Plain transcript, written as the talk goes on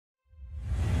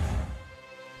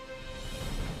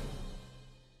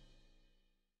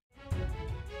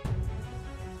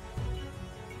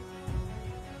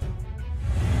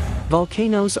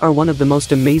Volcanoes are one of the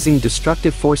most amazing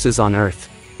destructive forces on Earth,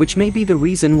 which may be the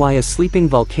reason why a sleeping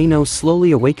volcano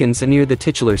slowly awakens near the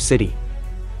titular city.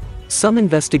 Some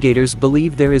investigators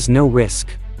believe there is no risk,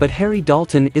 but Harry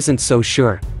Dalton isn't so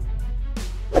sure.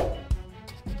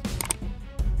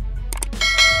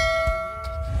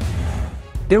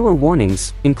 There were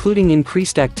warnings, including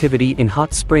increased activity in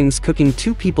hot springs cooking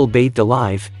 2 people bathed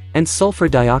alive, and sulfur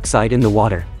dioxide in the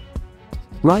water.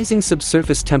 Rising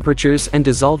subsurface temperatures and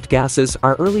dissolved gases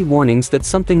are early warnings that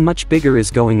something much bigger is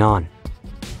going on.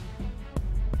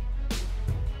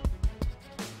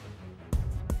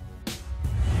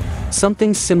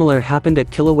 Something similar happened at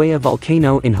Kilauea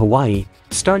volcano in Hawaii,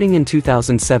 starting in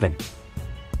 2007.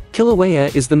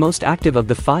 Kilauea is the most active of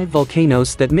the 5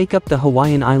 volcanoes that make up the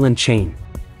Hawaiian island chain.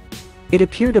 It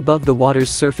appeared above the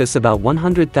water's surface about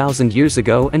 100,000 years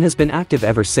ago and has been active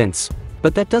ever since,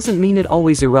 but that doesn't mean it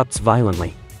always erupts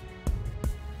violently.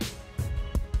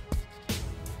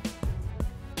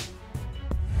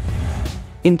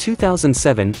 In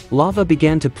 2007, lava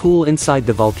began to pool inside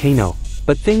the volcano,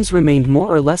 but things remained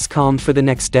more or less calm for the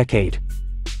next decade.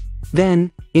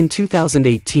 Then, in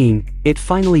 2018, it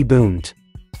finally boomed.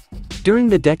 During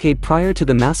the decade prior to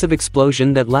the massive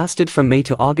explosion that lasted from May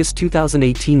to August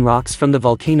 2018, rocks from the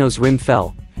volcano's rim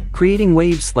fell, creating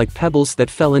waves like pebbles that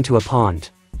fell into a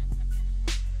pond.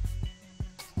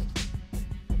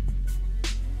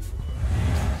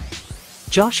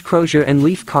 Josh Crozier and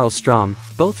Leif Karlstrom,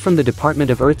 both from the Department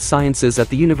of Earth Sciences at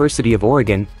the University of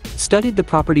Oregon, studied the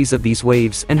properties of these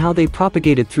waves and how they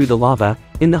propagated through the lava,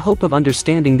 in the hope of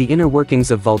understanding the inner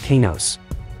workings of volcanoes.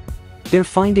 Their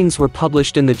findings were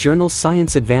published in the journal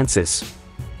Science Advances.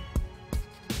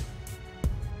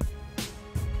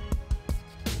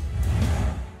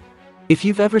 If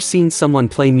you've ever seen someone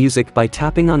play music by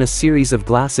tapping on a series of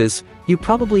glasses, you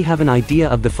probably have an idea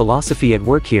of the philosophy at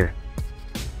work here.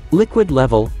 Liquid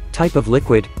level, type of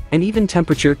liquid, and even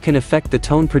temperature can affect the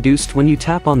tone produced when you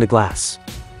tap on the glass.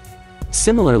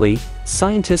 Similarly,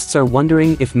 scientists are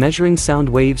wondering if measuring sound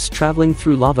waves traveling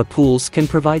through lava pools can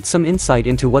provide some insight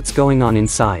into what's going on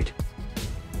inside.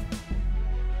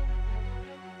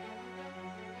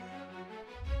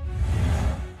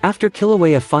 After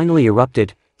Kilauea finally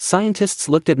erupted, scientists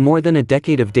looked at more than a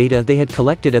decade of data they had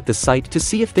collected at the site to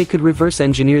see if they could reverse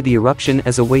engineer the eruption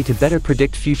as a way to better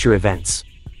predict future events.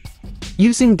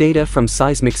 Using data from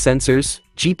seismic sensors,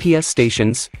 GPS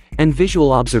stations, and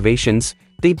visual observations,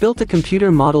 they built a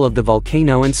computer model of the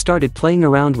volcano and started playing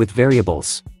around with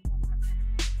variables.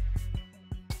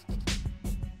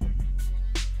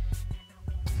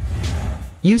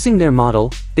 Using their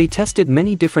model, they tested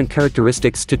many different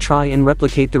characteristics to try and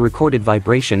replicate the recorded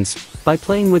vibrations, by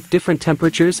playing with different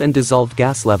temperatures and dissolved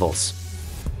gas levels.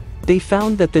 They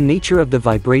found that the nature of the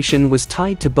vibration was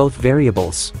tied to both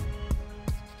variables.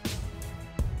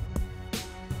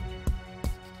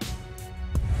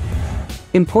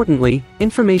 Importantly,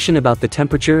 information about the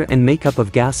temperature and makeup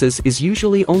of gases is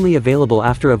usually only available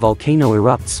after a volcano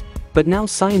erupts, but now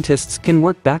scientists can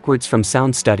work backwards from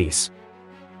sound studies.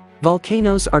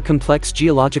 Volcanoes are complex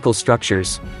geological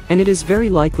structures, and it is very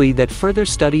likely that further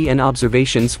study and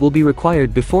observations will be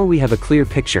required before we have a clear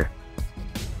picture.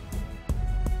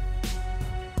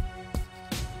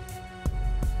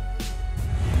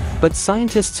 But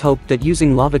scientists hope that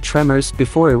using lava tremors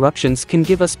before eruptions can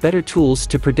give us better tools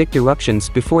to predict eruptions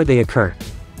before they occur.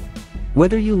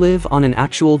 Whether you live on an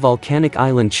actual volcanic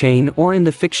island chain or in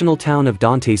the fictional town of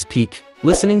Dante's Peak,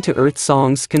 listening to Earth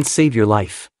songs can save your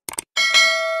life.